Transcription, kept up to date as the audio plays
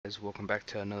guys, welcome back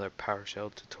to another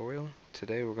PowerShell tutorial.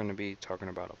 Today we're going to be talking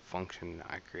about a function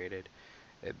I created.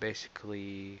 It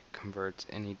basically converts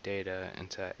any data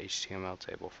into an HTML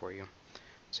table for you.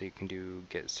 So you can do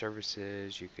get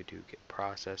services, you could do get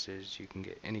processes, you can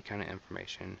get any kind of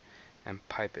information and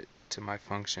pipe it to my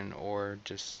function, or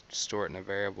just store it in a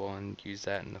variable and use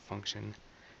that in the function,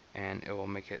 and it will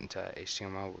make it into an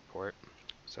HTML report.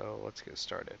 So let's get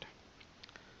started.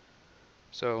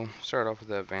 So start off with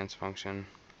the advanced function.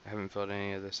 I haven't filled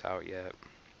any of this out yet.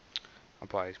 I'll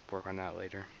probably work on that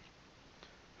later.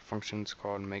 The function's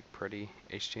called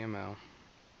MakePrettyHTML.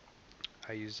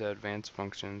 I use the advanced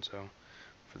function, so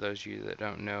for those of you that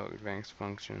don't know advanced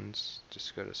functions,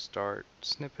 just go to Start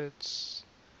Snippets,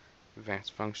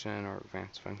 Advanced Function, or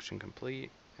Advanced Function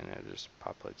Complete, and it just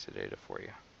populates the data for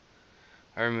you.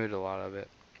 I removed a lot of it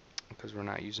because we're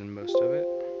not using most of it.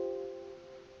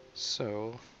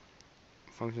 So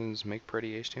functions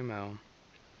MakePrettyHTML.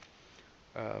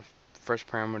 First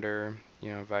parameter,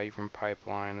 value from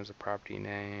pipeline is a property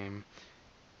name,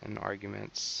 and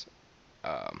arguments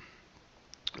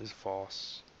is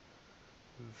false.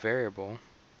 Variable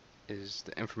is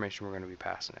the information we're going to be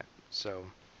passing it. So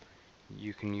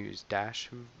you can use dash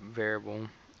variable,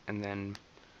 and then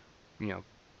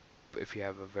if you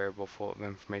have a variable full of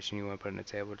information you want to put in a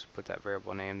table, just put that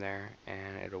variable name there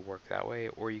and it'll work that way.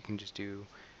 Or you can just do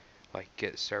like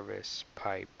get service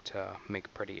pipe to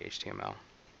make pretty HTML.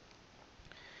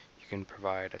 You can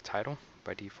provide a title.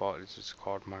 By default it's just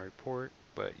called my report,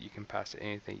 but you can pass it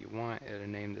anything you want. It'll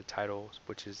name the title,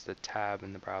 which is the tab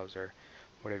in the browser,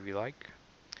 whatever you like.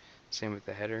 Same with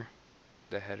the header.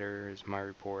 The header is my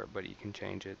report, but you can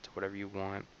change it to whatever you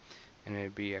want, and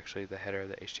it'd be actually the header of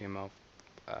the HTML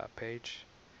page.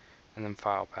 And then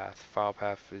file path. File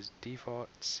path is default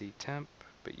ctemp,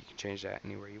 but you can change that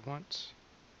anywhere you want.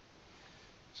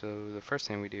 So the first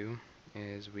thing we do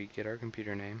is we get our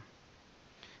computer name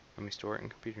and we store it in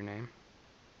computer name.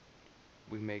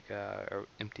 We make an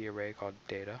empty array called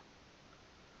data,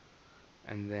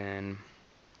 and then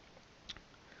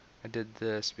I did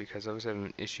this because I was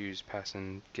having issues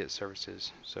passing get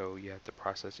services, so you have to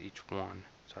process each one.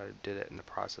 So I did it in the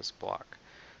process block.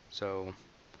 So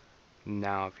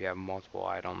now if you have multiple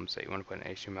items that you want to put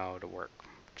in HTML, to work,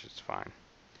 which is fine.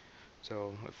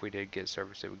 So if we did get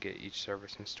service, it would get each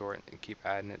service and store it and keep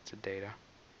adding it to data.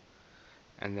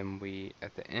 And then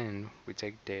at the end, we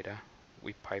take data,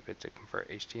 we pipe it to convert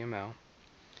HTML,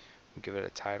 we give it a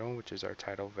title, which is our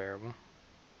title variable,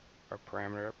 our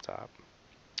parameter up top,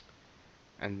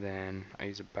 and then I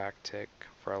use a backtick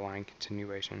for a line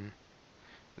continuation,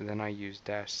 and then I use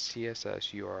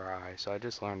 -css URI. So I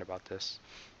just learned about this.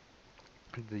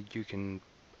 You can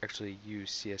actually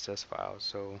use CSS files.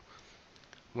 So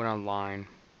went online,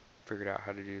 figured out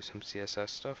how to do some CSS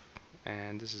stuff,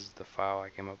 and this is the file I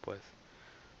came up with.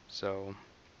 So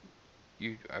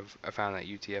I found that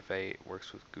UTF-8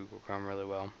 works with Google Chrome really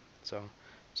well, so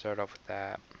start off with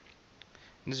that.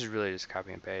 And this is really just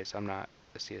copy and paste. I'm not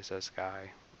a CSS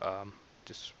guy.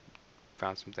 Just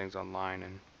found some things online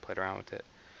and played around with it.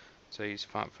 So I use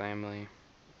font family,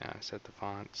 set the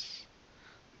fonts,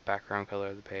 background color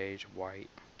of the page white.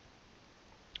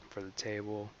 For the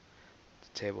table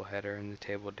header and the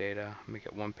table data, make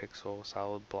it 1 pixel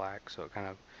solid black, so it kind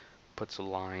of puts the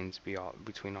lines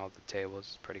between all the tables.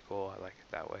 It's pretty cool. I like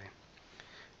it that way.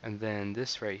 And then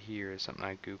this right here is something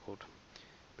I googled.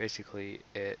 Basically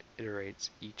it iterates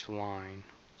each line.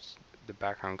 The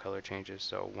background color changes,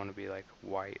 so one would be like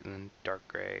white and then dark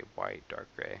gray, white, dark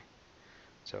gray.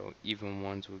 So even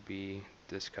ones would be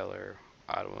this color,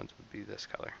 odd ones would be this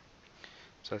color.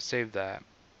 So I saved that,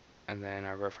 and then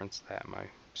I referenced that in my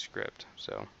script,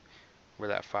 so where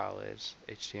that file is,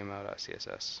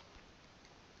 html.css.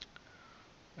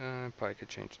 Probably could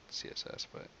change it to CSS,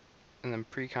 and then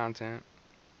pre-content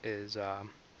is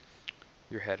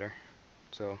your header.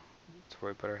 So that's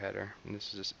where we put our header, and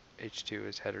this is just h2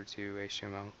 is header to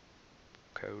HTML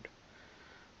code.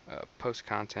 Post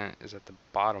content is at the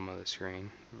bottom of the screen,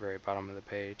 very bottom of the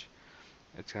page.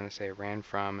 It's going to say ran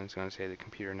from, and it's going to say the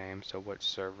computer name, so what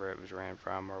server it was ran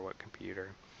from or what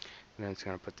computer. And then it's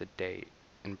going to put the date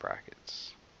in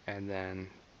brackets, and then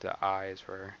the I is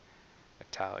for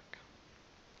italic.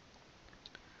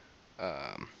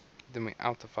 Then we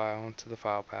out the file into the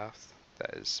file path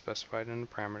that is specified in the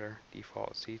parameter,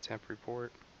 default ctemp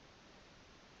report,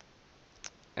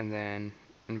 and then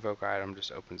invoke item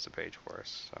just opens the page for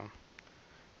us. So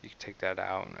you can take that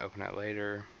out and open it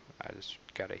later. I just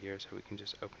got it here so we can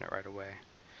just open it right away.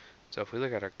 So if we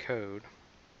look at our code,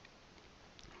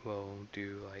 we'll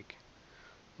do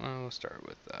we'll start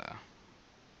with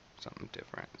something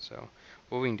different. So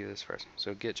we can do this first.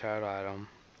 So get child item,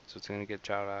 So it's going to get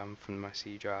child item from my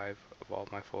C drive of all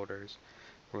my folders.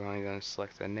 We're only going to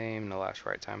select the name and the last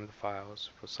write time of the files.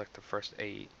 We'll select the first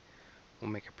 8.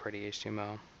 We'll make a pretty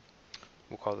HTML.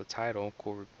 We'll call the title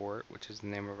cool report, which is the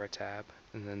name of our tab,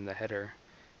 and then the header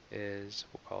is,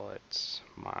 we'll call it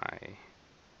my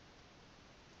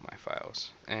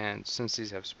files. And since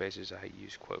these have spaces, I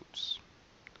use quotes.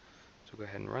 So go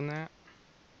ahead and run that,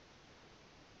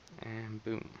 and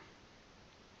boom.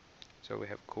 So we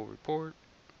have cool report,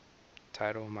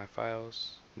 title, my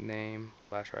files, name,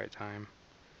 last write time,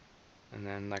 and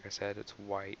then like I said, it's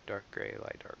white, dark gray,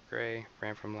 light dark gray,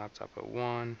 ran from laptop at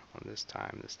 1 on this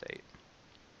time, this date.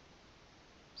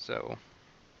 So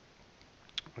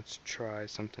let's try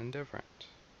something different.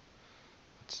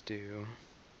 Let's do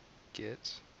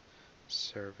get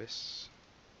service,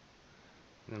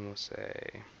 and then we'll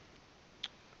say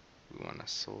we want to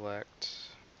select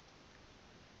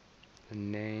the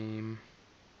name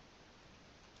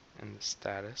and the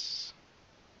status,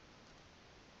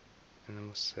 and then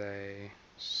we'll say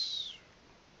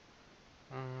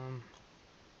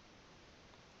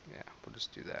yeah, we'll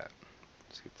just do that.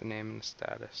 Let's keep the name and the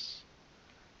status,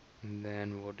 and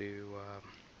then we'll do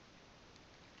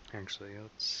actually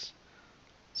let's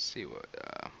see what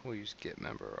we'll use get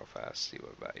member real fast, see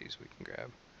what values we can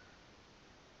grab.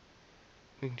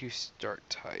 We can do start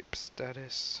type,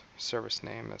 status, service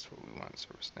name, that's what we want,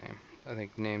 service name. I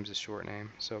think name's a short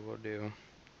name, so we'll do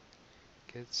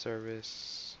get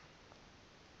service,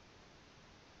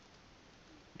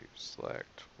 do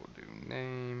select, we'll do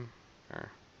name,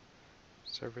 or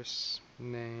service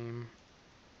name,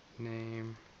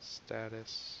 name,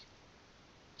 status,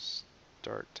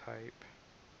 start type,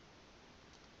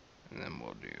 and then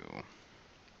we'll do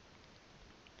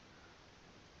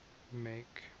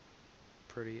make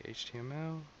pretty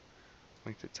HTML,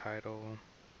 make the title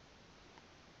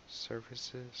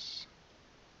services,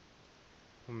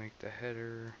 we'll make the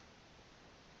header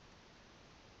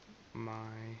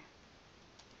my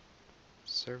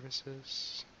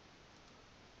services,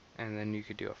 and then you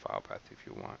could do a file path if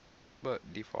you want, but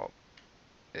default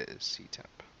is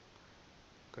ctemp.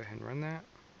 Go ahead and run that,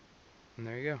 and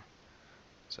there you go.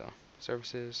 So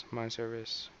services, my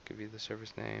service, give you the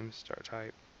service name, start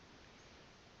type,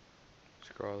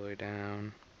 scroll all the way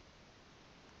down,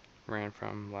 ran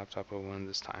from laptop 01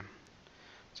 this time.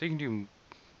 So you can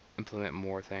implement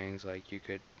more things, like you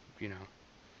could,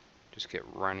 just get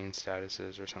running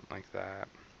statuses or something like that.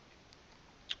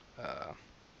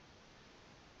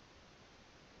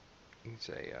 You can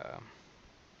say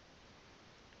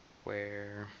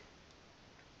where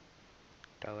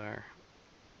 $_dot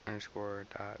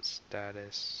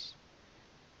status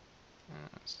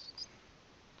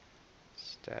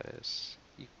status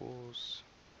equals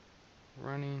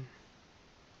running.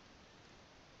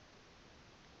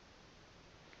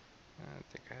 I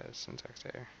think I had a syntax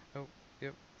error. Oh,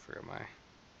 yep, forgot my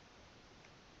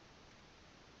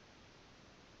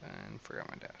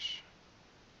dash.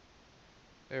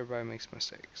 Everybody makes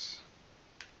mistakes.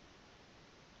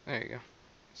 There you go.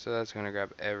 So that's going to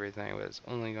grab everything, but it's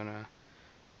only going to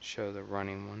show the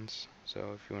running ones.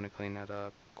 So if you want to clean that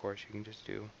up, of course, you can just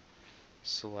do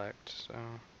select. So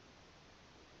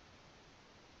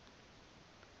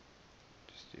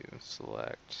just do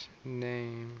select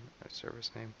name,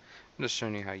 service name. I'm just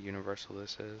showing you how universal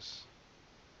this is.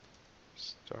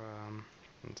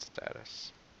 And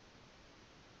status.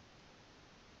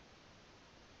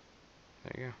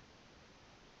 There you go.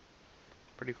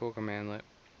 Pretty cool commandlet.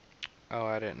 I'll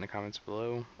add it in the comments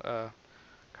below.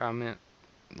 Comment,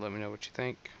 let me know what you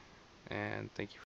think, and thank you.